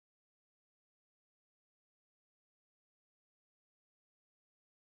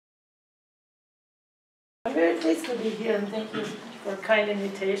pleased to be here, and thank you for kind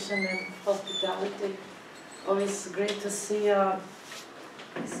invitation and hospitality. Always great to see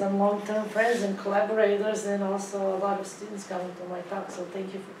some long-term friends and collaborators, and also a lot of students coming to my talk, so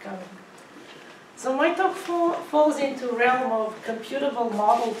thank you for coming. So my talk falls into the realm of computable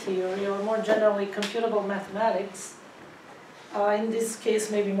model theory, or more generally, computable mathematics. In this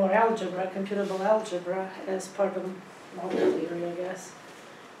case, maybe more algebra, computable algebra, as part of model theory, I guess,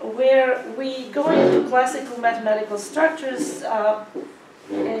 where we go into classical mathematical structures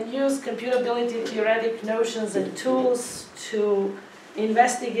and use computability-theoretic notions and tools to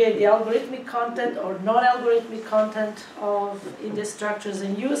investigate the algorithmic content or non-algorithmic content in these structures,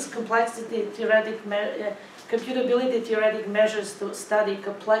 and use computability-theoretic measures to study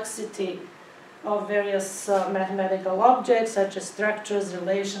complexity of various mathematical objects, such as structures,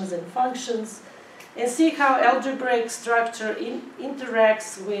 relations, and functions, and see how algebraic structure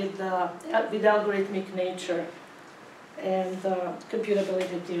interacts with algorithmic nature and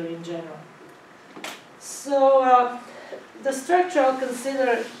computability theory in general. So the structure I'll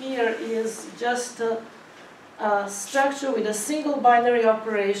consider here is just a structure with a single binary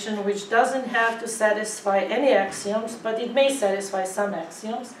operation which doesn't have to satisfy any axioms, but it may satisfy some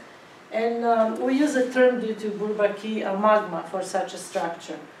axioms. And we use a term due to Bourbaki, a magma, for such a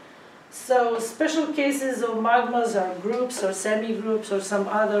structure. So special cases of magmas are groups or semi-groups or some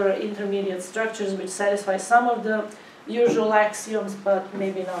other intermediate structures which satisfy some of the usual axioms, but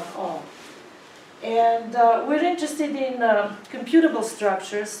maybe not all. And we're interested in computable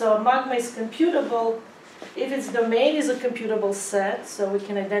structures. So a magma is computable if its domain is a computable set, so we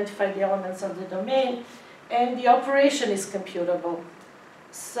can identify the elements of the domain, and the operation is computable.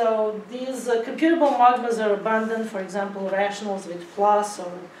 So these computable magmas are abundant, for example, rationals with plus,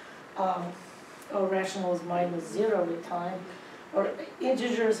 or rationals minus 0 with time, or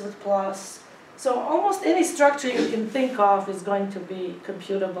integers with plus. So almost any structure you can think of is going to be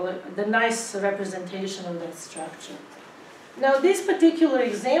computable, the nice representation of that structure. Now these particular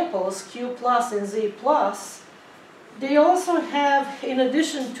examples, Q plus and Z plus, they also have, in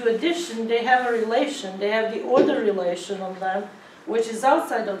addition to addition, they have a relation. They have the order relation on them, which is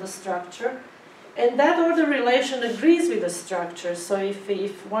outside of the structure. And that order relation agrees with the structure. So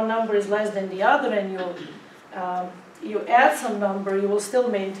if one number is less than the other and you add some number, you will still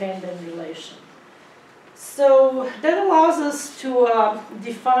maintain that relation. So that allows us to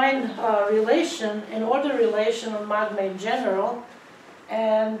define a relation, an order relation on magma in general.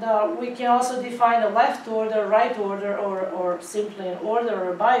 And we can also define a left order, right order, or simply an order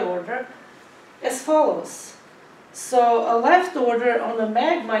or a biorder as follows. So a left order on a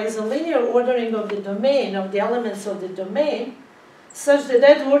magma is a linear ordering of the domain, of the elements of the domain, such that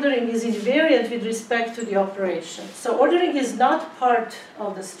that ordering is invariant with respect to the operation. So ordering is not part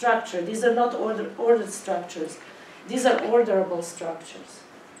of the structure. These are not ordered structures. These are orderable structures.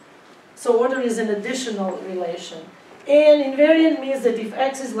 So order is an additional relation. And invariant means that if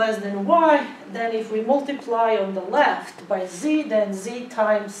x is less than y, then if we multiply on the left by z, then z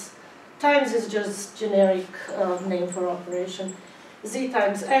times is just generic name for operation. Z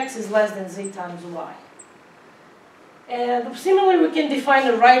times x is less than z times y. And similarly, we can define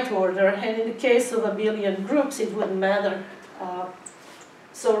a right order, and in the case of abelian groups, it wouldn't matter.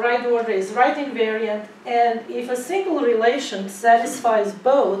 So right order is right invariant, and if a single relation satisfies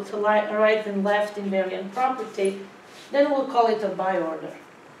both right and left invariant property, then we'll call it a biorder.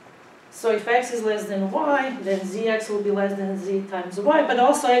 So if x is less than y, then zx will be less than z times y, but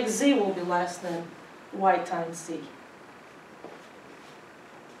also xz will be less than y times z.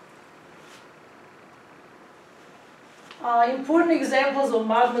 Important examples of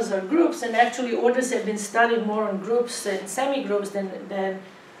magmas are groups, and actually orders have been studied more on groups and semi-groups than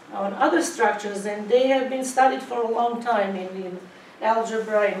on other structures, and they have been studied for a long time in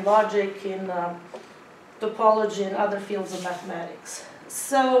algebra, in logic, in topology, and other fields of mathematics.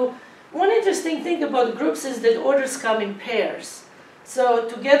 So one interesting thing about groups is that orders come in pairs. So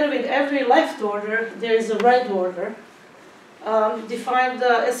together with every left order, there is a right order, defined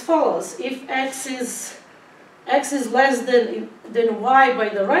as follows. If x is less than y by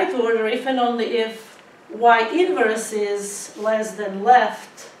the right order, if and only if y inverse is less than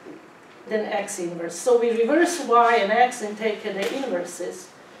left, then x inverse. So we reverse y and x and take the inverses.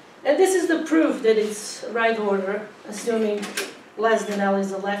 And this is the proof that it's right order, assuming less than L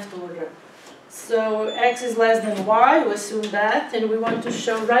is a left order. So x is less than y, we assume that, and we want to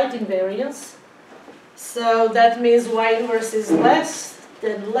show right invariance. So that means y inverse is less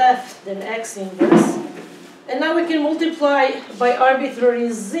than left than x inverse. And now we can multiply by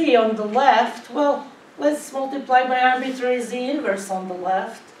arbitrary z on the left. Well, let's multiply by arbitrary z inverse on the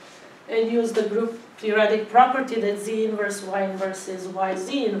left and use the group theoretic property that Z inverse Y inverse is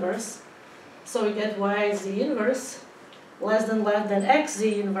YZ inverse. So we get YZ inverse less than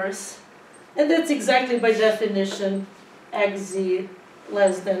XZ inverse. And that's exactly by definition XZ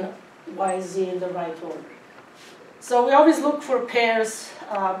less than YZ in the right order. So we always look for pairs.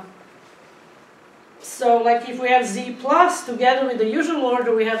 So like if we have Z plus together with the usual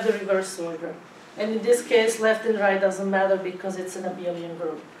order, we have the reverse order. And in this case, left and right doesn't matter because it's an abelian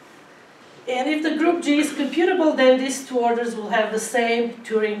group. And if the group G is computable, then these two orders will have the same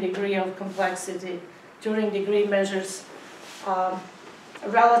Turing degree of complexity. Turing degree measures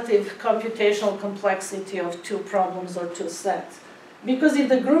relative computational complexity of two problems or two sets. Because if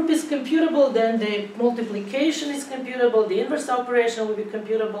the group is computable, then the multiplication is computable, the inverse operation will be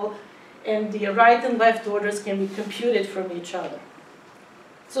computable, and the right and left orders can be computed from each other.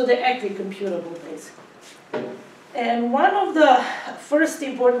 So they're actually computable, basically. And one of the first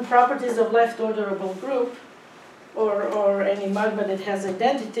important properties of left-orderable group, or any magma that has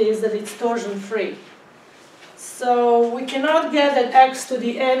identity, is that it's torsion-free. So we cannot get that x to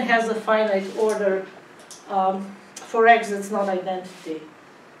the n has a finite order for x that's not identity.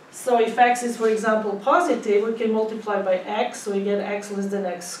 So if x is, for example, positive, we can multiply by x, so we get x less than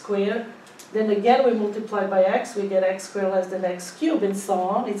x squared. Then again, we multiply by x, we get x squared less than x cubed, and so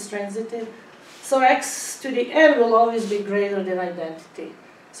on. It's transitive. So x to the n will always be greater than identity.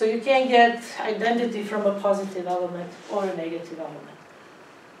 So you can't get identity from a positive element or a negative element.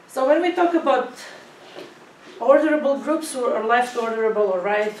 So when we talk about orderable groups, or left orderable, or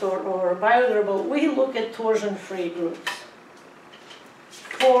right, or biorderable, we look at torsion-free groups.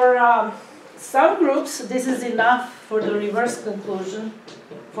 For some groups, this is enough for the reverse conclusion.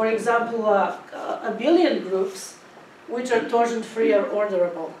 For example, abelian groups, which are torsion-free or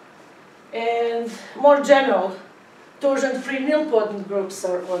orderable. And more general, torsion-free nilpotent groups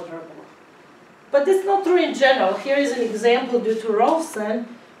are orderable. But this is not true in general. Here is an example due to Rolfsen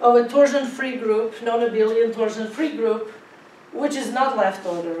of a torsion-free group, non-abelian torsion-free group, which is not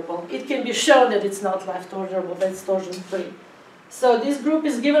left-orderable. It can be shown that it's not left-orderable, but it's torsion-free. So this group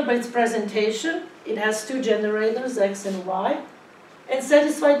is given by its presentation. It has two generators, x and y, and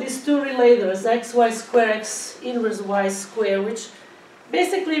satisfy these two relators, x, y square, x inverse y square, which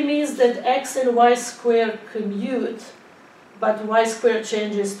basically means that x and y square commute, but y square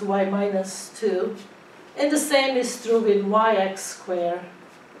changes to y minus 2. And the same is true with yx square.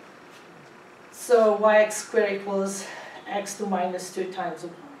 So yx square equals x to minus 2 times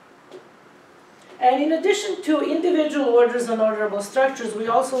 1. And in addition to individual orders on orderable structures, we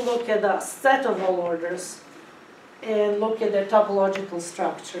also look at a set of all orders and look at their topological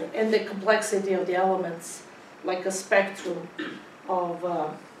structure and the complexity of the elements, like a spectrum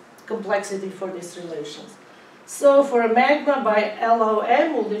of complexity for these relations. So for a magma, by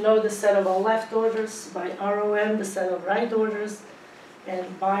LOM, we'll denote the set of all left orders, by ROM, the set of right orders,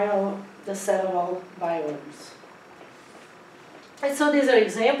 and bio, the set of all biorders. And so these are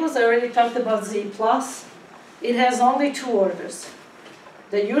examples. I already talked about Z plus. It has only two orders,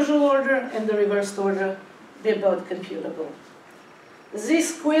 the usual order and the reversed order. They're both computable. Z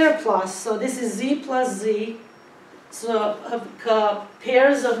square plus, so this is Z plus Z. So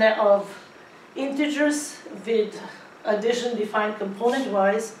pairs of integers with addition defined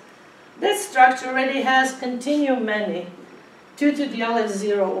component-wise. That structure already has continuum many, 2 to the L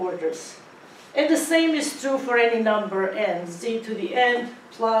 0 orders. And the same is true for any number n, z to the n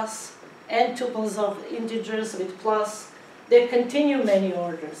plus n tuples of integers with plus. They continue many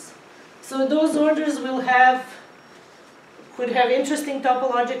orders. So those orders could have interesting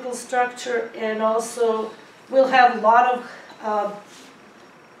topological structure, and also will have a lot of,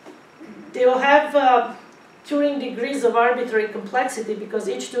 they will have Turing degrees of arbitrary complexity, because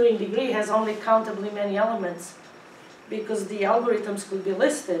each Turing degree has only countably many elements, because the algorithms could be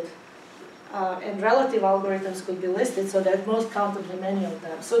listed. And relative algorithms could be listed, so that most countably many of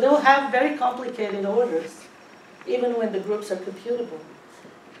them. So they'll have very complicated orders, even when the groups are computable.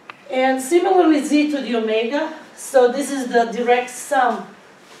 And similarly, z to the omega. So this is the direct sum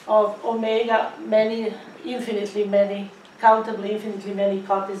of omega, infinitely many, countably infinitely many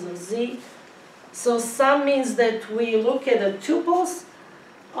copies of z. So sum means that we look at the tuples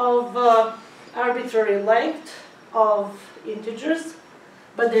of arbitrary length of integers,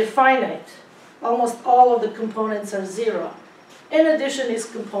 but they're finite. Almost all of the components are 0. And addition is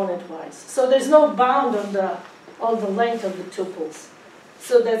component-wise. So there's no bound on the length of the tuples.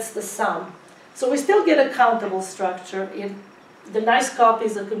 So that's the sum. So we still get a countable structure. The nice copy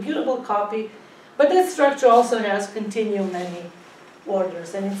is a computable copy, but that structure also has continuum many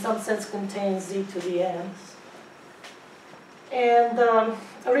orders, and in some sense contains z to the n's. And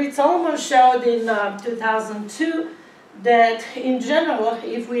Harizanov showed in 2002 that in general,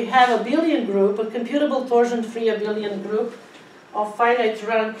 if we have a abelian group, a computable torsion-free abelian group of finite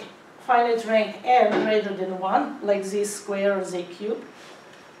rank n greater than 1, like z squared or z cubed,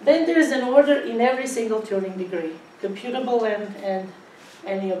 then there is an order in every single Turing degree, computable and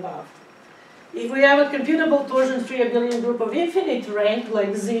any above. If we have a computable torsion-free abelian group of infinite rank,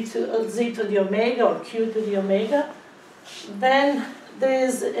 like z to the omega or q to the omega, then there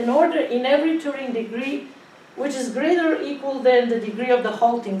is an order in every Turing degree which is greater or equal than the degree of the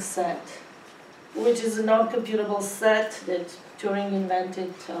halting set, which is a non-computable set that Turing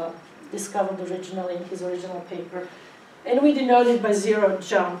discovered originally in his original paper. And we denote it by zero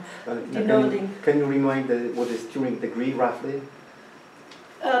jump. Valentina, can you remind what is Turing degree roughly?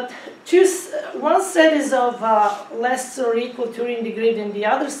 One set is of less or equal Turing degree than the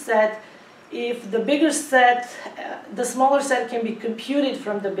other set. If the bigger set, the smaller set can be computed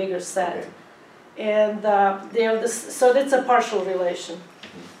from the bigger set. Okay. And they have this, so that's a partial relation.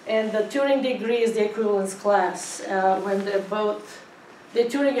 And the Turing degree is the equivalence class when they're both the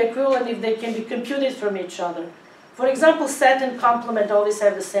Turing equivalent if they can be computed from each other. For example, set and complement always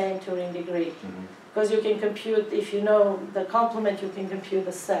have the same Turing degree. Because you can compute, if you know the complement, you can compute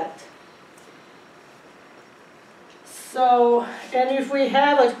the set. So, and if we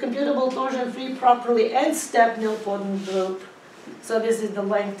have a computable torsion-free properly n-step nilpotent group, so this is the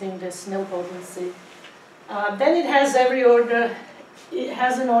length in this nilpotency, then it has every order, it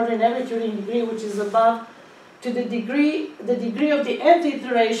has an order in every Turing degree which is above to the degree of the nth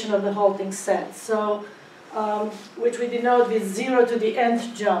iteration of the halting set. So, which we denote with 0 to the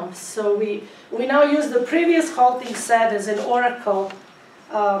nth jump. So we now use the previous halting set as an oracle,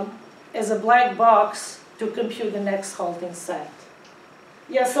 as a black box to compute the next halting set.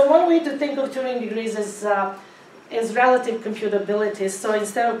 Yeah, so one way to think of Turing degrees is relative computability. So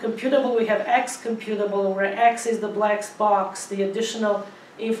instead of computable, we have X computable, where X is the black box, the additional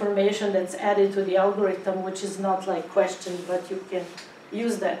information that's added to the algorithm, which is not like questioned, but you can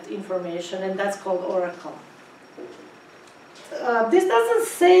use that information, and that's called oracle. This doesn't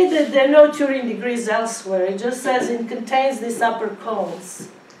say that there are no Turing degrees elsewhere. It just says it contains these upper cones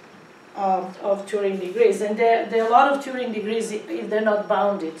of Turing degrees. And there are a lot of Turing degrees if they're not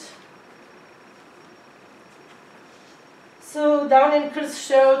bounded. So Down-Chris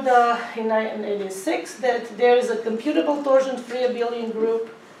showed in 1986 that there is a computable torsion-free abelian group,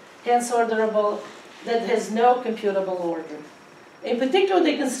 hence orderable, that has no computable order. In particular,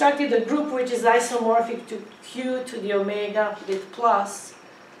 they constructed a group which is isomorphic to q to the omega with plus.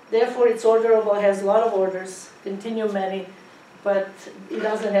 Therefore, it's orderable, has a lot of orders, continue many, but it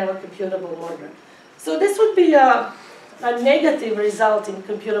doesn't have a computable order. So this would be a negative result in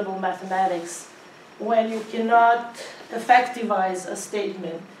computable mathematics when you cannot effectivize a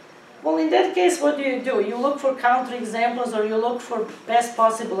statement. Well, in that case, what do? You look for counterexamples or you look for best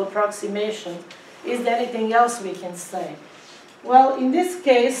possible approximation. Is there anything else we can say? Well, in this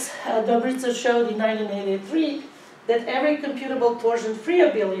case, Dobrica showed in 1983 that every computable torsion-free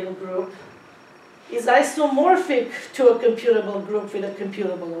abelian group is isomorphic to a computable group with a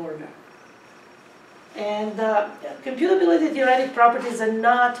computable order. And computability-theoretic properties are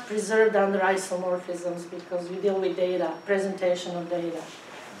not preserved under isomorphisms because you deal with data, presentation of data.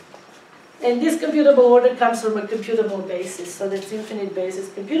 And this computable order comes from a computable basis, so that's infinite basis.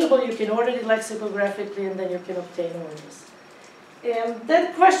 Computable, you can order it lexicographically, and then you can obtain orders. And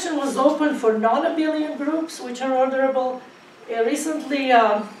that question was open for non-abelian groups, which are orderable. Recently,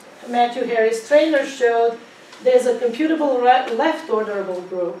 Matthew Harris Traynor showed there's a computable left-orderable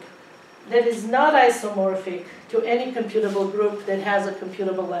group that is not isomorphic to any computable group that has a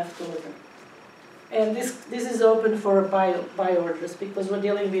computable left order. And this is open for biorders because we're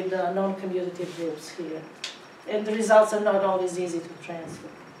dealing with non-commutative groups here. And the results are not always easy to transfer.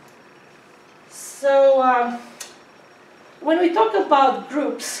 So when we talk about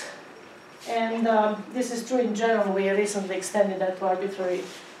groups, and this is true in general, we recently extended that to arbitrary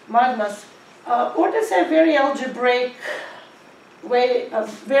magmas, orders have very algebraic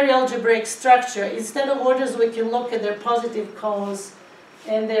structure. Instead of orders, we can look at their positive cones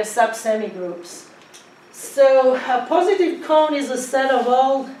and their sub-semigroups. So a positive cone is a set of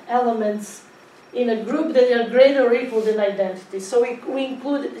all elements in a group that are greater or equal than identity. So we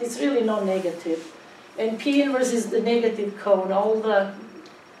include, it's really non-negative. And P inverse is the negative cone, all the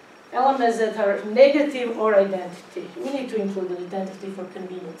elements that are negative or identity. We need to include the identity for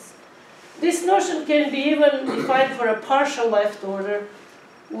convenience. This notion can be even defined for a partial left order,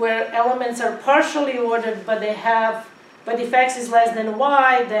 where elements are partially ordered, but if x is less than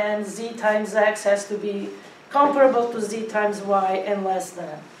y, then z times x has to be comparable to z times y and less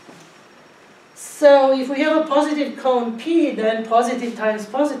than. So if we have a positive cone P, then positive times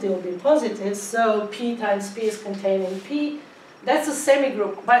positive will be positive. So P times P is contained in P. That's a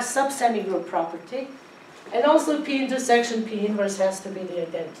semigroup, by sub-semigroup property. And also P intersection P inverse has to be the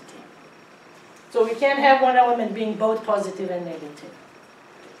identity. So we can't have one element being both positive and negative.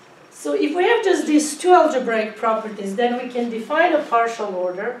 So if we have just these two algebraic properties, then we can define a partial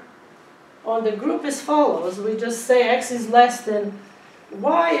order on the group as follows. We just say x is less than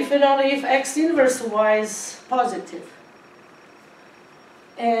y if and only if x inverse y is positive.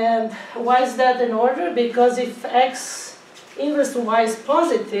 And why is that in order? Because if x inverse y is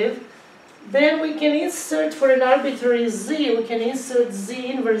positive, then we can insert for an arbitrary z, we can insert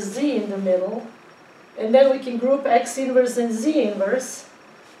z inverse z in the middle, and then we can group x inverse and z inverse,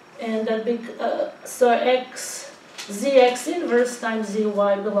 and that so zx inverse times zy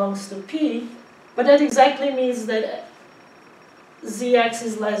belongs to P, but that exactly means that zx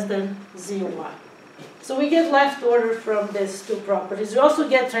is less than zy. So we get left order from these two properties. We also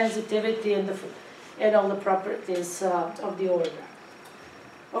get transitivity and all the properties of the order.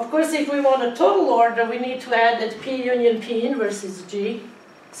 Of course, if we want a total order, we need to add that P union P inverse is G,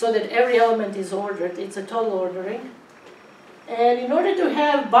 so that every element is ordered. It's a total ordering. And in order to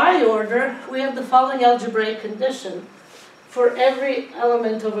have biorder, we have the following algebraic condition. For every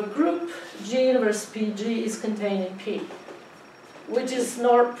element of a group, G inverse PG is contained in P, which is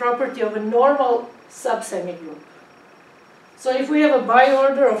property of a normal sub-semigroup. So if we have a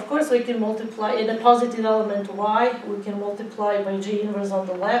biorder, of course we can multiply in a positive element y, we can multiply by G inverse on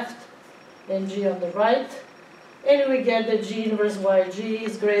the left and G on the right. And we get that G inverse yg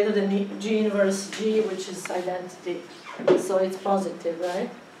is greater than G inverse g, which is identity. So it's positive, right?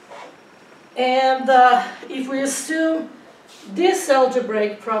 And if we assume this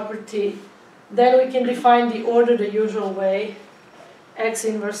algebraic property, then we can define the order the usual way. X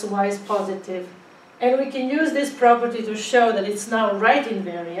inverse y is positive. And we can use this property to show that it's now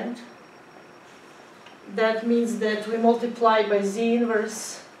right-invariant. That means that we multiply by z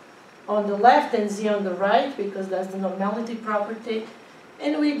inverse on the left and z on the right, because that's the normality property.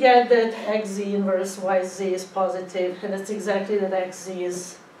 And we get that xz inverse yz is positive, and that's exactly that xz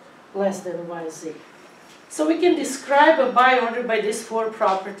is less than yz. So we can describe a biorder by these four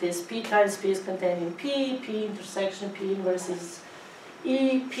properties. P times P is contained in P, P intersection P inverse is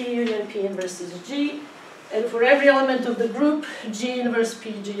E, P union P inverse is G, and for every element of the group, G inverse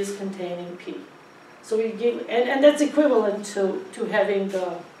PG is contained in P. So we give, and that's equivalent to having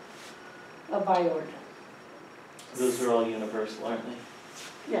a biorder. Those are all universal, aren't they?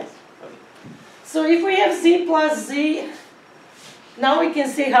 Yes. Okay. So if we have Z plus Z, now we can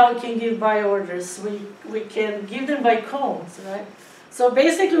see how we can give biorders. We can give them by cones, right? So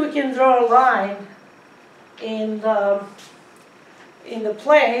basically we can draw a line in the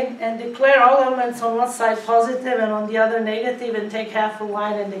plane and declare all elements on one side positive and on the other negative, and take half a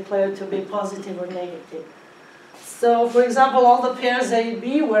line and declare it to be positive or negative. So for example, all the pairs A,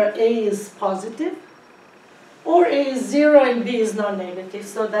 B, where A is positive, or A is 0 and B is non-negative,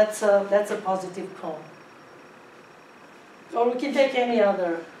 so that's a positive cone. Or we can take any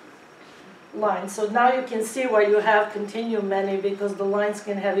other line. So now you can see why you have continuum many, because the lines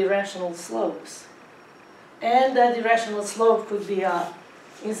can have irrational slopes. And that irrational slope could be,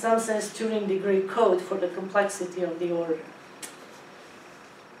 in some sense, Turing degree code for the complexity of the order.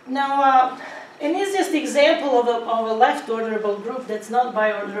 Now, an easiest example of a left-orderable group that's not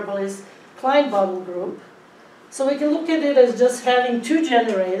biorderable is Klein-Bottle group. So we can look at it as just having two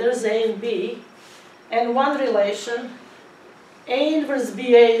generators, A and B, and one relation. A inverse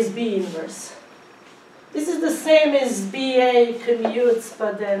BA is B inverse. This is the same as BA commutes,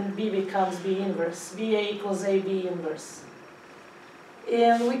 but then B becomes B inverse. BA equals AB inverse.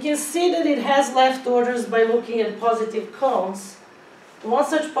 And we can see that it has left orders by looking at positive cones. One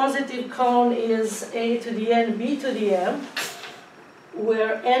such positive cone is A to the N, B to the M,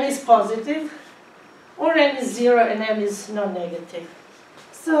 where N is positive, or N is 0 and M is non-negative.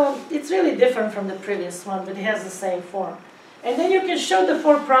 So it's really different from the previous one, but it has the same form. And then you can show the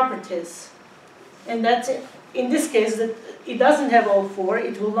four properties. And that's it. In this case, that it doesn't have all four.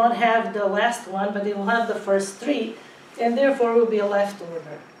 It will not have the last one, but it will have the first three, and therefore will be a left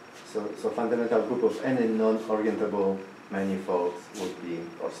order. So fundamental group of any non-orientable manifolds would be,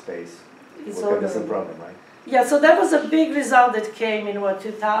 or space, would have the same problem, right? Yeah, so that was a big result that came in,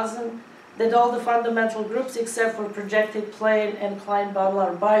 2000, that all the fundamental groups except for projected plane and Klein-Bottle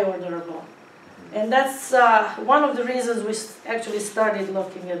are biorderable. And that's one of the reasons we actually started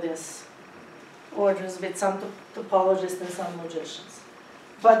looking at this orders with some topologists and some logicians.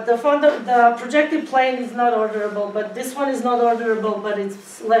 But the projective plane is not orderable, but this one is not orderable, but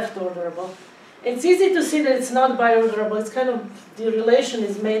it's left orderable. It's easy to see that it's not biorderable. It's kind of, the relation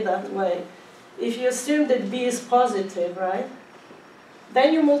is made that way. If you assume that B is positive, right?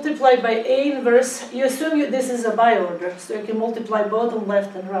 Then you multiply by A inverse. You assume this is a biorder, so you can multiply both on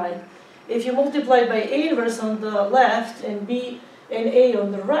left and right. If you multiply by A inverse on the left and B and A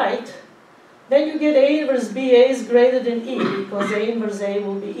on the right, then you get A inverse BA is greater than E, because A inverse A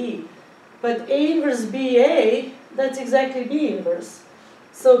will be E. But A inverse BA, that's exactly B inverse.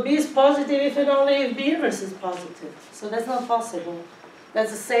 So B is positive if and only if B inverse is positive. So that's not possible.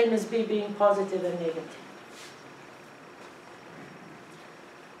 That's the same as B being positive and negative.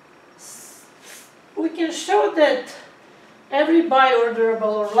 We can show that every biorderable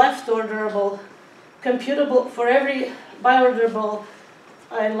or left-orderable computable, for every biorderable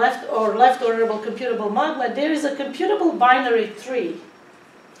and left-orderable computable magma, there is a computable binary tree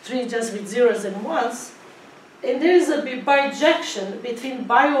just with zeros and ones, and there is a bijection between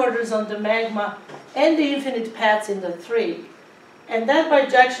biorders on the magma and the infinite paths in the tree. And that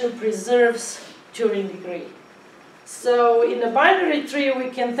bijection preserves Turing degree. So in the binary tree, we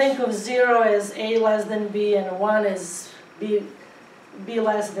can think of 0 as A less than B and 1 as B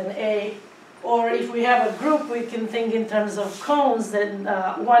less than A. Or if we have a group, we can think in terms of cones,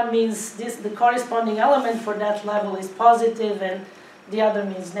 that one means the corresponding element for that level is positive and the other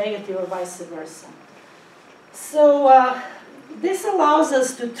means negative, or vice versa. So this allows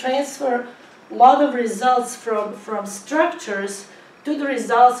us to transfer a lot of results from structures to the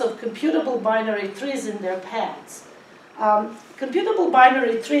results of computable binary trees in their paths. Computable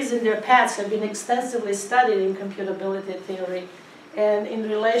binary trees in their paths have been extensively studied in computability theory and in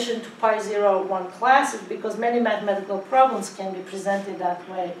relation to Pi-0-1 classes, because many mathematical problems can be presented that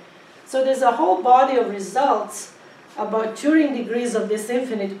way. So there's a whole body of results about Turing degrees of these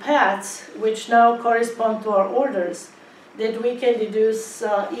infinite paths, which now correspond to our orders, that we can deduce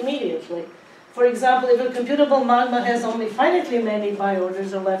immediately. For example, if a computable magma has only finitely many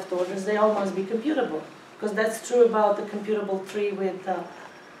biorders or left orders, they all must be computable, because that's true about the computable tree with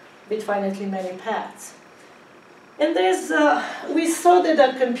finitely many paths. And we saw that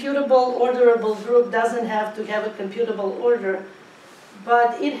a computable orderable group doesn't have to have a computable order,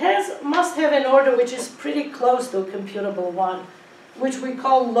 but it must have an order which is pretty close to a computable one, which we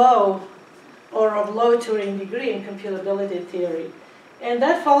call low, or of low Turing degree in computability theory. And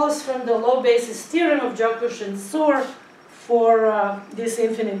that follows from the low basis theorem of Jokush and Sohr for these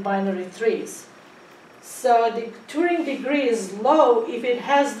infinite binary trees. So the Turing degree is low if it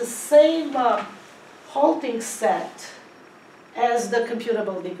has the same halting set as the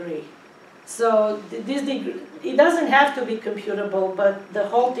computable degree. So this degree, it doesn't have to be computable, but the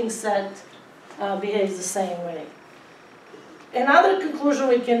halting set behaves the same way. Another conclusion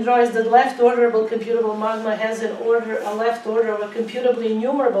we can draw is that left-orderable computable magma has a left order of a computably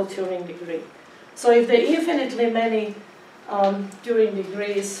enumerable Turing degree. So if there are infinitely many Turing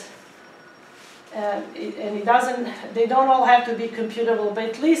degrees, they don't all have to be computable, but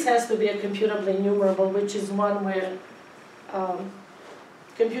at least has to be a computably enumerable, which is one where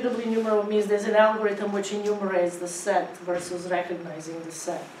computably enumerable means there's an algorithm which enumerates the set versus recognizing the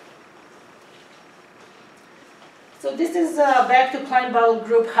set. So this is back to Klein-Bottle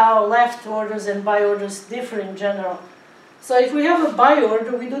group, how left orders and biorders differ in general. So if we have a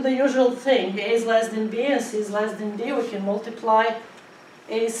biorder, we do the usual thing. A is less than B and C is less than D. We can multiply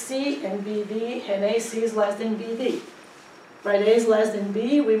AC and BD, and AC is less than BD. Right, A is less than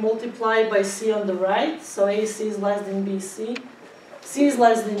B, we multiply by C on the right, so AC is less than BC. C is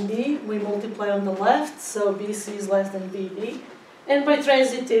less than D, we multiply on the left, so BC is less than BD. And by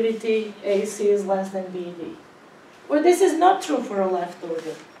transitivity, AC is less than BD. Well, this is not true for a left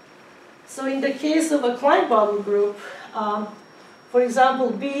order. So in the case of a Klein-Bottle group, for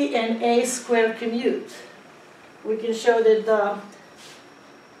example, B and A square commute. We can show that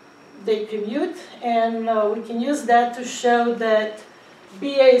they commute, and we can use that to show that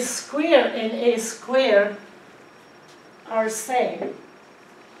BA square and A square are same.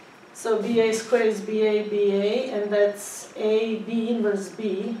 So BA square is BA, BA, and that's A, B inverse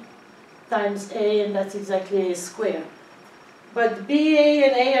B times A, and that's exactly A square. But BA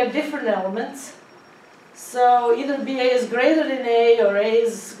and A are different elements, so either BA is greater than A or A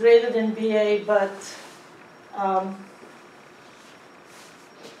is greater than BA, but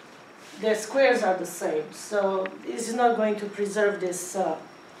their squares are the same. So this is not going to preserve this,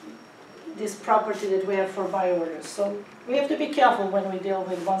 this property that we have for biorders. So we have to be careful when we deal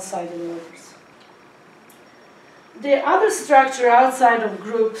with one-sided orders. The other structure outside of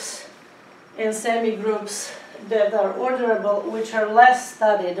groups and semi-groups that are orderable, which are less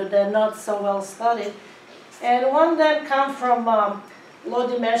studied, or they're not so well studied. And one of them comes from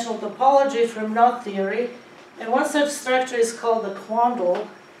low-dimensional topology from knot theory. And one such structure is called the quandle.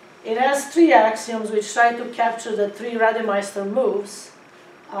 It has three axioms which try to capture the three Rademeister moves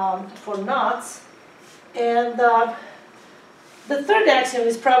for knots. And the third axiom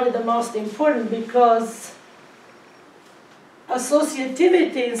is probably the most important because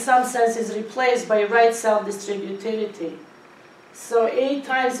associativity in some sense is replaced by right self-distributivity. So A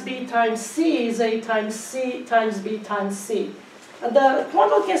times B times C is A times C times B times C. The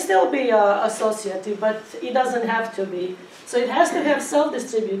quandle can still be associative, but it doesn't have to be. So it has to have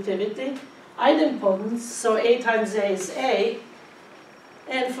self-distributivity, idempotence, so A times A is A.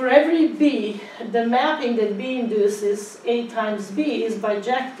 And for every B, the mapping that B induces, A times B, is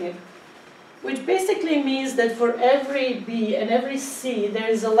bijective, which basically means that for every B and every C, there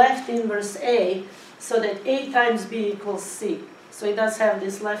is a left inverse A, so that A times B equals C. So it does have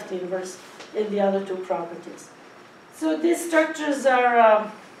this left inverse in the other two properties. So these structures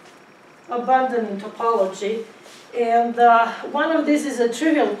are abundant in topology. And one of these is a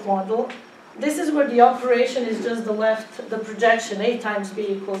trivial quandle. This is where the operation is just the projection, A times B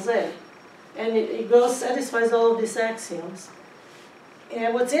equals A. And it satisfies all of these axioms.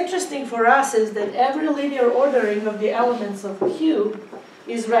 And what's interesting for us is that every linear ordering of the elements of Q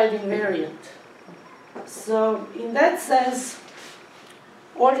is right-invariant. So in that sense,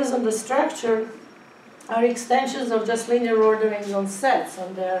 orders on the structure are extensions of just linear orderings on sets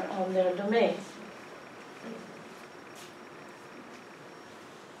on their domains.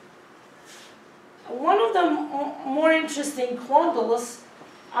 One of the more interesting quandles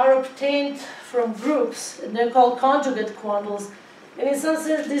are obtained from groups, and they're called conjugate quandles. And in some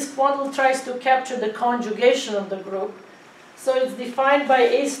sense, this quandle tries to capture the conjugation of the group. So it's defined by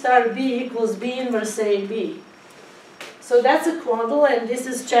A star B equals B inverse AB. So that's a quandle, and this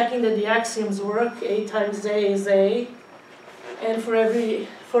is checking that the axioms work. A times A is A. And for every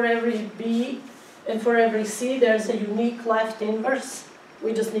B and for every C, there's a unique left inverse.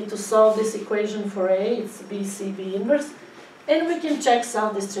 We just need to solve this equation for A. It's BCB inverse. And we can check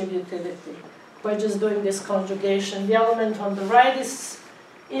self-distributivity by just doing this conjugation. The element on the right is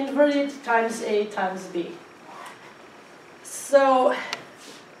inverted times A times B. So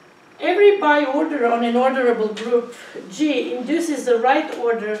every biorder on an orderable group G induces the right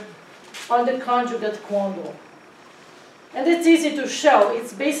order on the conjugate quandle. And it's easy to show.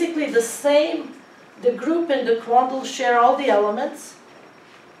 It's basically the same. The group and the quandle share all the elements,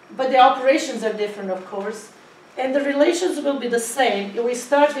 but the operations are different, of course. And the relations will be the same. We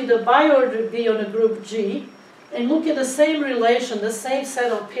start with a biorder B on a group G, and look at the same relation, the same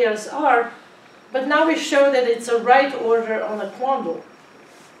set of pairs R, but now we show that it's a right order on a quandle.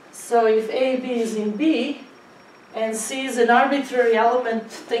 So if AB is in B, and C is an arbitrary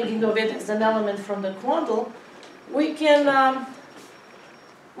element, thinking of it as an element from the quandle, we can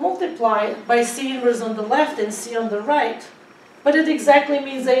multiply by C inverse on the left and C on the right. But it exactly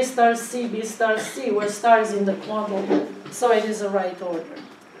means A star C, B star C, where star is in the quandle, so it is a right order.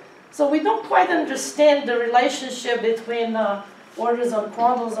 So we don't quite understand the relationship between orders on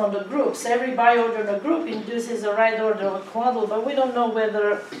quandles on the groups. Every biorder in a group induces a right order on a quandle, but we don't know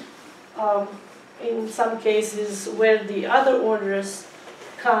whether, in some cases, where the other orders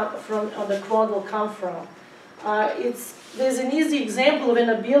come from on the quandle come from. There's an easy example of an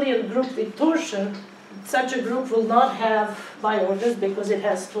abelian group with torsion. Such a group will not have biorders because it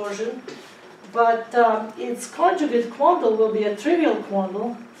has torsion, but its conjugate quandle will be a trivial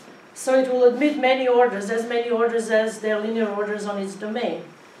quandle, so it will admit many orders as their linear orders on its domain,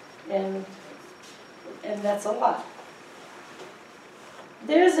 and that's a lot.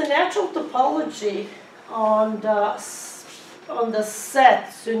 There is a natural topology on the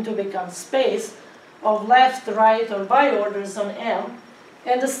set, soon to become space, of left, right, or biorders on M.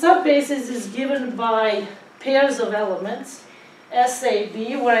 And the subbasis is given by pairs of elements, S, A,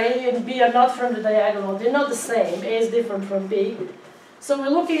 B, where A and B are not from the diagonal. They're not the same. A is different from B. So we're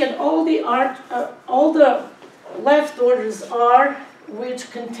looking at all the left orders R,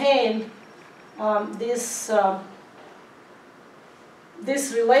 which contain this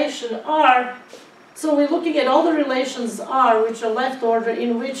relation R. So we're looking at all the relations R, which are left order,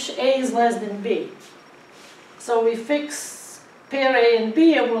 in which A is less than B. So we fix pair A and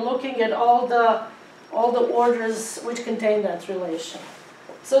B, and we're looking at all the orders which contain that relation.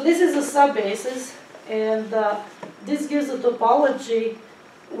 So this is a subbasis, and this gives a topology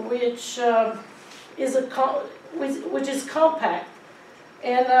which is compact.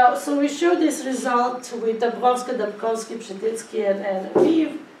 And so we show this result with Dabrowska, Dabkowski, Pshetitsky, and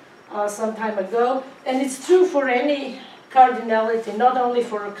Viv some time ago. And it's true for any cardinality, not only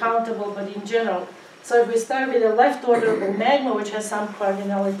for a countable, but in general. So if we start with a left-orderable magma, which has some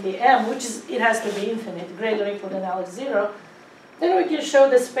cardinality m, which is, it has to be infinite, greater or equal than L is 0, then we can show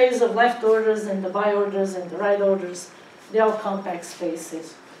the space of left orders and the biorders and the right orders. They're all compact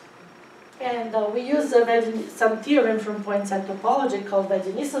spaces. And we use some theorem from point-side topology called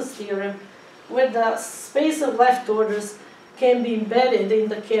Valentin's theorem, where the space of left orders can be embedded in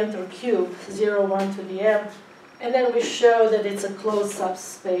the Cantor cube, 0, 1 to the m, and then we show that it's a closed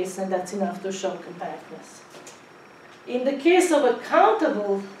subspace, and that's enough to show compactness. In the case of a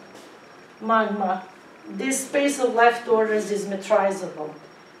countable magma, this space of left orders is metrizable.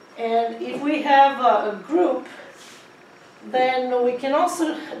 And if we have a group, then we can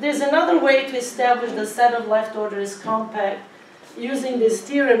also, there's another way to establish the set of left order is compact using this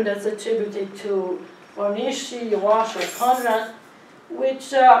theorem that's attributed to Onishi, Wash, or Conrad,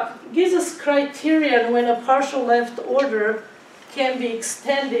 which gives us criterion when a partial left order can be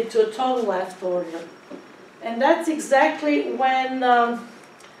extended to a total left order. And that's exactly when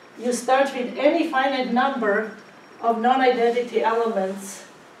you start with any finite number of non-identity elements,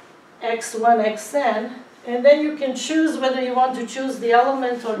 x1, xn, and then you can choose whether you want to choose the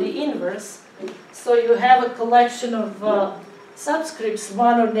element or the inverse. So you have a collection of subscripts,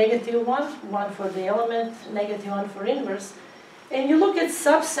 1 or -1, 1 for the element, -1 for inverse. And you look at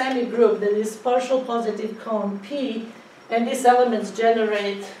sub-semi-group that is partial positive cone P, and these elements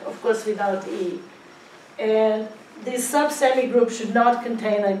generate, of course, without E. And this sub-semi-group should not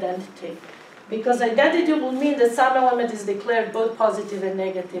contain identity, because identity will mean that some element is declared both positive and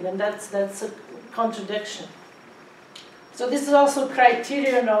negative, and that's a contradiction. So this is also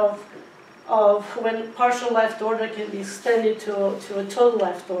criterion of when partial left order can be extended to a total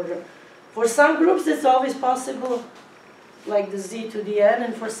left order. For some groups it's always possible, like the Z to the N,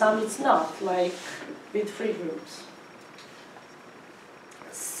 and for some it's not, like with free groups.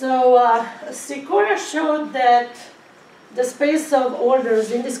 So Sikora showed that the space of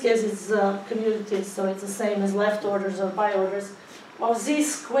orders, in this case it's commutative, so it's the same as left orders or biorders, of Z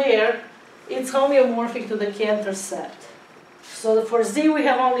squared, it's homeomorphic to the Cantor set. So for Z we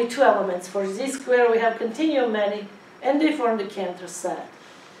have only 2 elements. For Z squared we have continuum many, and they form the Cantor set.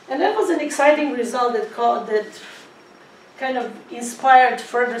 And that was an exciting result that kind of inspired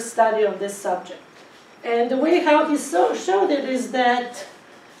further study of this subject. And the way how he showed it is that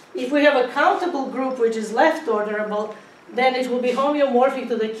if we have a countable group which is left-orderable, then it will be homeomorphic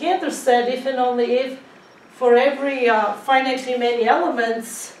to the Cantor set if and only if for every finitely many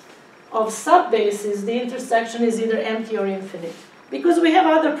elements of subbases, the intersection is either empty or infinite. Because we have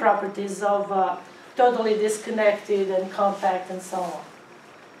other properties of totally disconnected and compact and so on.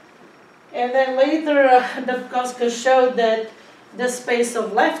 And then later, Dubkowska showed that the space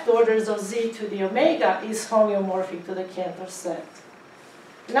of left orders of Z to the omega is homeomorphic to the Cantor set.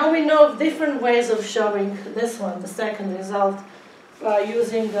 Now we know of different ways of showing this one, the second result,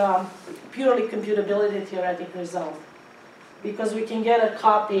 using purely computability-theoretic result. Because we can get a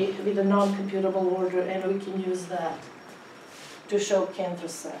copy with a non-computable order, and we can use that to show Cantor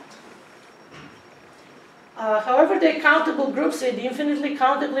set. However, they're countable groups with infinitely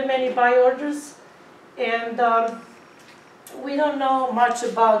countably many biorders, and we don't know much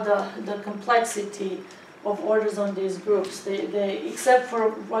about the complexity of orders on these groups, except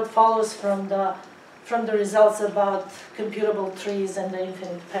for what follows from the results about computable trees and the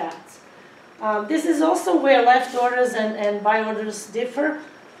infinite paths. This is also where left orders and biorders differ.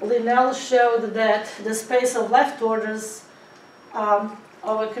 Linnell showed that the space of left orders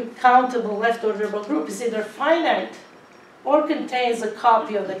of a countable left-orderable group is either finite or contains a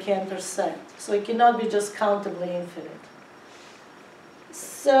copy of the Cantor set. So it cannot be just countably infinite.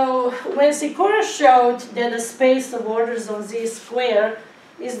 So when Sikora showed that the space of orders on Z squared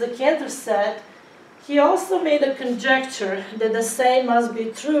is the Cantor set, he also made a conjecture that the same must be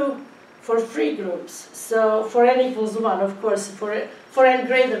true for free groups. So for n equals 1, of course, for n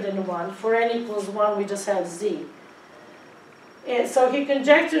greater than 1, for n equals 1 we just have Z. And so he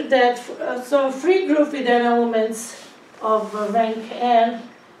conjectured that, so a free group with n elements of rank n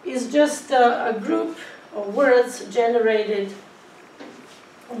is just a group of words generated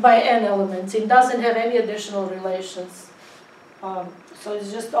by n elements. It doesn't have any additional relations. So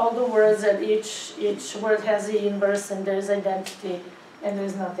it's just all the words, and each word has the inverse, and there's identity, and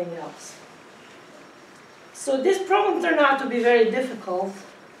there's nothing else. So this problem turned out to be very difficult.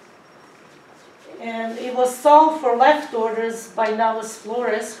 And it was solved for left orders by Navas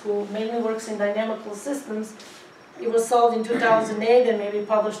Flores, who mainly works in dynamical systems. It was solved in 2008 and maybe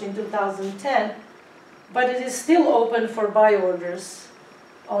published in 2010. But it is still open for biorders.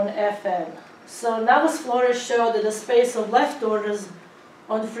 on Fn. So Navas-Flores showed that the space of left orders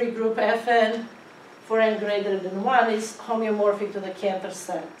on free group Fn for n greater than 1 is homeomorphic to the Cantor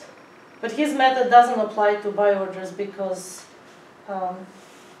set. But his method doesn't apply to biorders because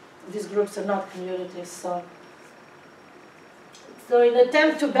these groups are not commutative. So in an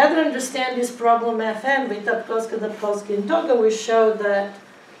attempt to better understand this problem Fn with Tapkovsky, and Toga, we showed that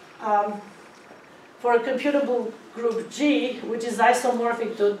for a computable group G, which is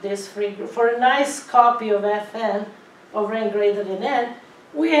isomorphic to this free group, for a nice copy of Fn over n greater than n,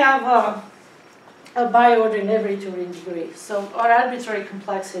 we have a biorder in every Turing degree. So our arbitrary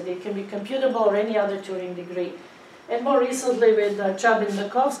complexity can be computable or any other Turing degree. And more recently with Chubb and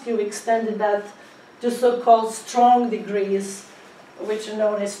Tapkovsky, we extended that to so-called strong degrees, which are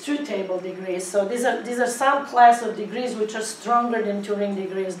known as truth table degrees. So these are some class of degrees which are stronger than Turing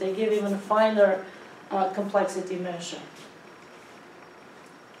degrees. They give even finer complexity measure.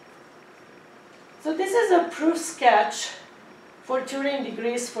 So this is a proof sketch for Turing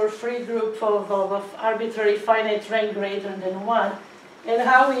degrees for free group of arbitrary finite rank greater than 1, and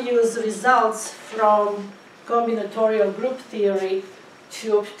how we use results from combinatorial group theory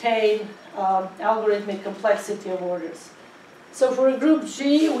to obtain algorithmic complexity of orders. So for a group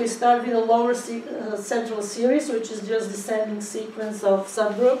G, we start with a lower central series, which is just descending sequence of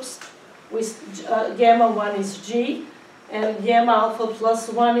subgroups. Gamma 1 is G, and gamma alpha plus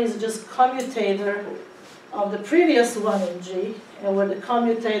 1 is just commutator of the previous one in G, and where the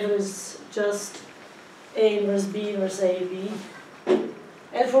commutator is just A inverse B inverse A, B.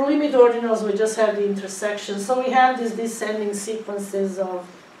 And for limit ordinals, we just have the intersection. So we have these descending sequences of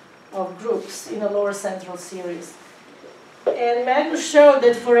groups in a lower central series. And Magnus showed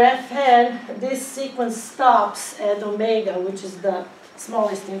that for Fn, this sequence stops at omega, which is the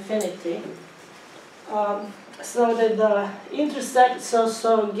smallest infinity. So that the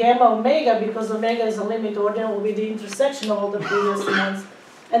so gamma omega, because omega is a limit ordinal, will be the intersection of all the previous ones.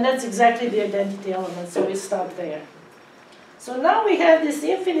 And that's exactly the identity element, so we stop there. So now we have this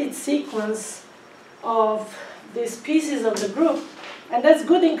infinite sequence of these pieces of the group, and that's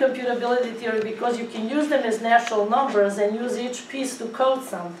good in computability theory because you can use them as natural numbers and use each piece to code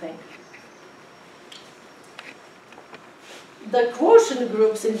something. The quotient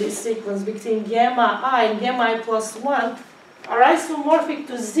groups in this sequence between gamma I and gamma I plus 1 are isomorphic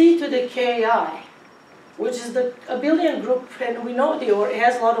to z to the ki, which is the abelian group, and we know it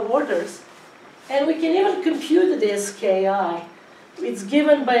has a lot of orders. And we can even compute this ki. It's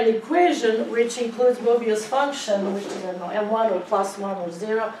given by an equation which includes Mobius function, which is m1 or plus 1 or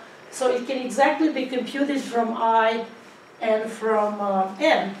 0. So it can exactly be computed from I and from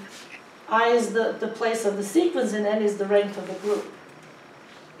n. I is the place of the sequence, and n is the rank of the group.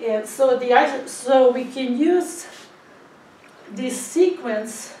 And so we can use this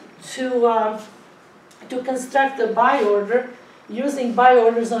sequence to construct a biorder using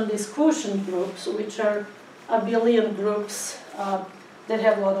biorders on these quotient groups, which are abelian groups that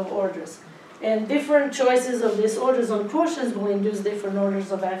have a lot of orders. And different choices of these orders on quotients will induce different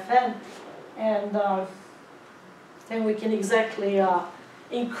orders of Fn, and we can exactly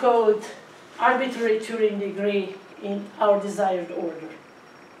encode arbitrary Turing degree in our desired order.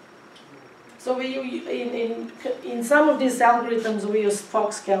 So in some of these algorithms we use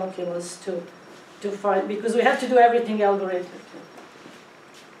Fox calculus to find, because we have to do everything algorithmically.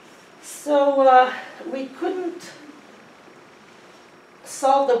 So we couldn't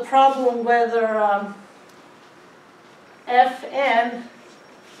solve the problem whether Fn,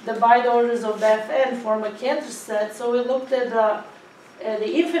 the byte-orders of Fn form a Cantor set, so we looked at the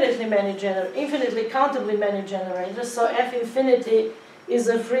infinitely countably many generators. So F infinity is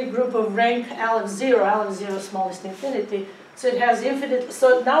a free group of rank Aleph0 smallest infinity. So it has infinite,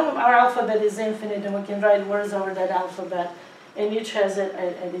 so now our alphabet is infinite, and we can write words over that alphabet, and each has it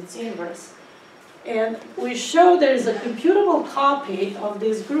at its inverse. And we show there is a computable copy of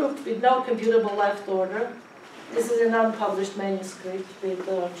this group with no computable left order. This is an unpublished manuscript with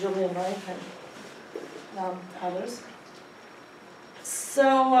Julian Wright and others.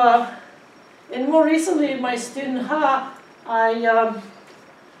 So, and more recently in my student Ha,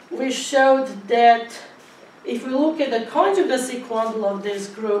 we showed that if we look at the conjugacy quandle of this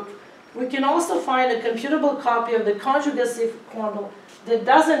group, we can also find a computable copy of the conjugacy quandle that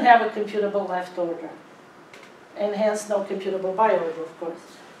doesn't have a computable left order, and hence no computable biorder, of course.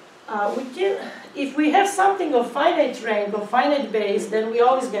 If we have something of finite rank or finite base, then we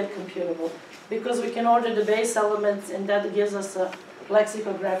always get computable, because we can order the base elements, and that gives us a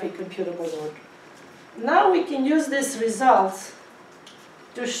lexicographic computable order. Now we can use these results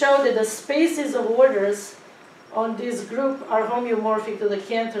to show that the spaces of orders on this group are homeomorphic to the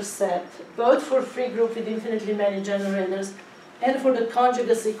Cantor set, both for free group with infinitely many generators and for the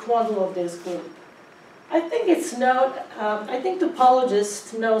conjugacy quandle of this group. I think it's known, I think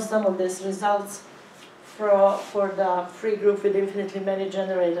topologists know some of these results for the free group with infinitely many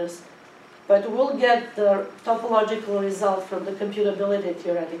generators, but we'll get the topological result from the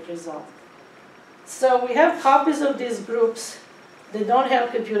computability-theoretic result. So we have copies of these groups. They don't have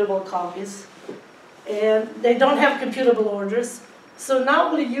computable copies, and they don't have computable orders. So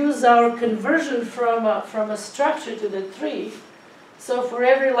now we'll use our conversion from a structure to the tree. So for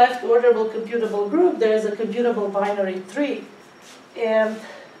every left-orderable computable group, there is a computable binary tree. And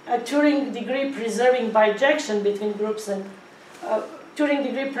a Turing degree preserving bijection between groups and Turing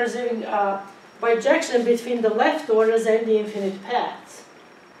degree preserving bijection between the left orders and the infinite paths.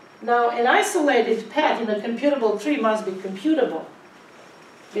 Now, an isolated path in a computable tree must be computable,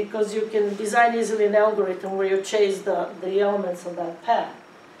 because you can design easily an algorithm where you chase the elements of that path.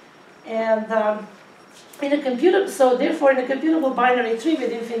 And so therefore, in a computable binary tree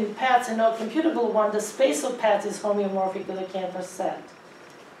with infinite paths and no computable one, the space of paths is homeomorphic to the Cantor set.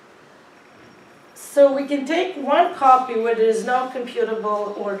 So we can take one copy where there is no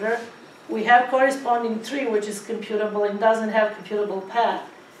computable order. We have corresponding tree which is computable and doesn't have computable path.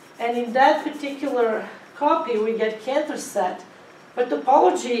 And in that particular copy, we get Cantor set. But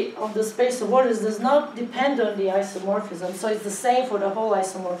topology of the space of orders does not depend on the isomorphism, so it's the same for the whole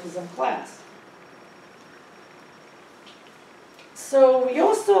isomorphism class. So we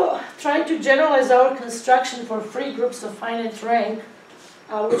also try to generalize our construction for free groups of finite rank,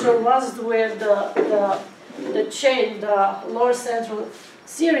 which are ones where the chain, the lower central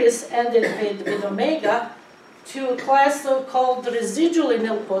series ended with omega, to a class so-called residually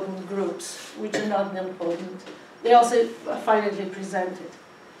nilpotent groups, which are not nilpotent. They also finitely presented.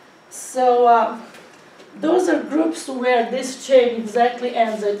 So those are groups where this chain exactly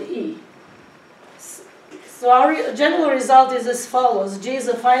ends at E. So our general result is as follows. G is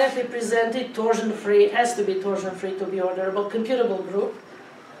a finitely presented torsion-free, it has to be torsion-free to be orderable, computable group.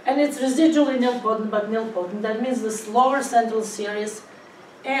 And it's residually nilpotent, but nilpotent. That means this lower central series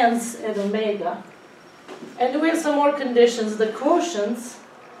ends at omega. And we have some more conditions. The quotients,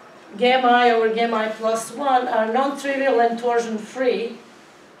 gamma I over gamma I plus 1, are non-trivial and torsion-free.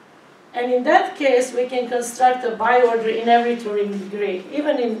 And in that case, we can construct a biorder in every Turing degree,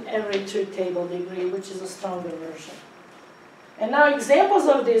 even in every truth table degree, which is a stronger version. And now examples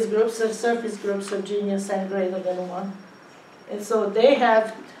of these groups are surface groups of genius n greater than 1. And so they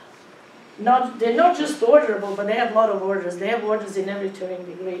have they're not just orderable, but they have a lot of orders. They have orders in every Turing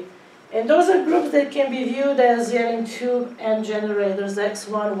degree. And those are groups that can be viewed as having two n generators,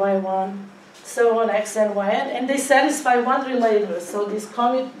 x1, y1, so on, xn, yn, and they satisfy one relator. So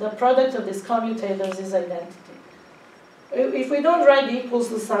the product of these commutators is identity. If we don't write equals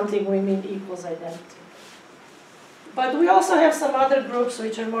to something, we mean equals identity. But we also have some other groups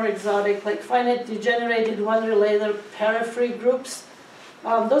which are more exotic, like finite degenerated one relator parafree groups.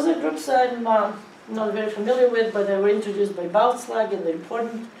 Those are groups I'm not very familiar with, but they were introduced by Baltzlag and they're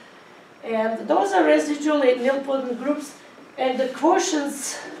important. And those are residually nilpotent groups, and the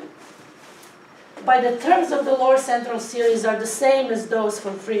quotients by the terms of the lower central series are the same as those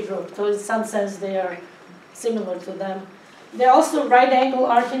for free group. So in some sense they are similar to them. They're also right-angle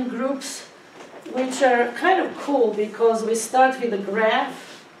arcing groups, which are kind of cool because we start with a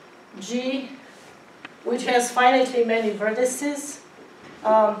graph, G, which has finitely many vertices,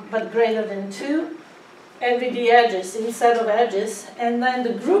 but greater than 2. And with the edges, instead of edges. And then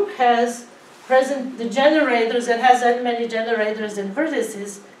the group has present the generators, it has that many generators and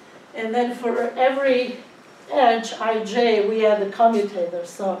vertices. And then for every edge, ij, we add the commutator,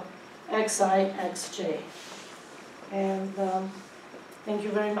 so xi, xj. And thank you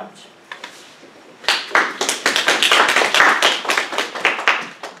very much.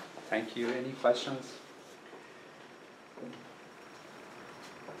 Thank you. Any questions?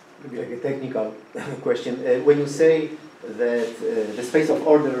 Maybe like a technical question. When you say that the space of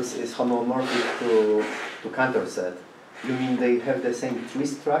orders is homomorphic to Cantor set, you mean they have the same tree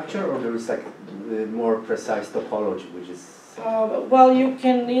structure, or there is like more precise topology, which is? Well, you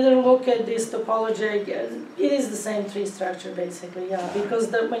can either look at this topology. It is the same tree structure, basically, yeah.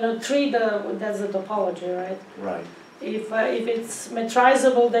 Because tree, that's the topology, right? Right. If it's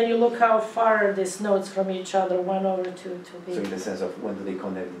metrizable, then you look how far are these nodes from each other, 1 over 2 to be. So in the sense of when do they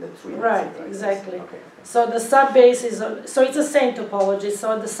connect in the tree? Right, exactly. Okay. So the subbase is, so it's the same topology.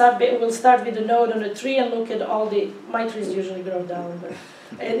 So the subbase, we'll start with the node on a tree and look at all the, my trees usually grow down, but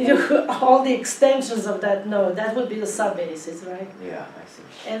and all the extensions of that node, that would be the subbases, right? Yeah, I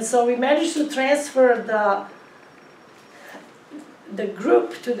see. And so we managed to transfer the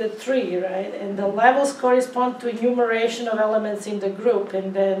group to the tree, right? And the levels correspond to enumeration of elements in the group,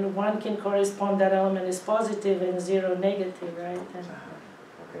 and then one can correspond that element is positive and 0 negative, right?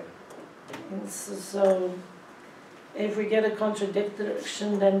 Okay. And so if we get a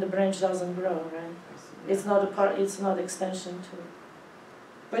contradiction, then the branch doesn't grow, right? It's not a part. It's not extension to.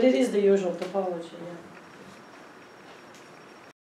 But it is the usual topology, yeah.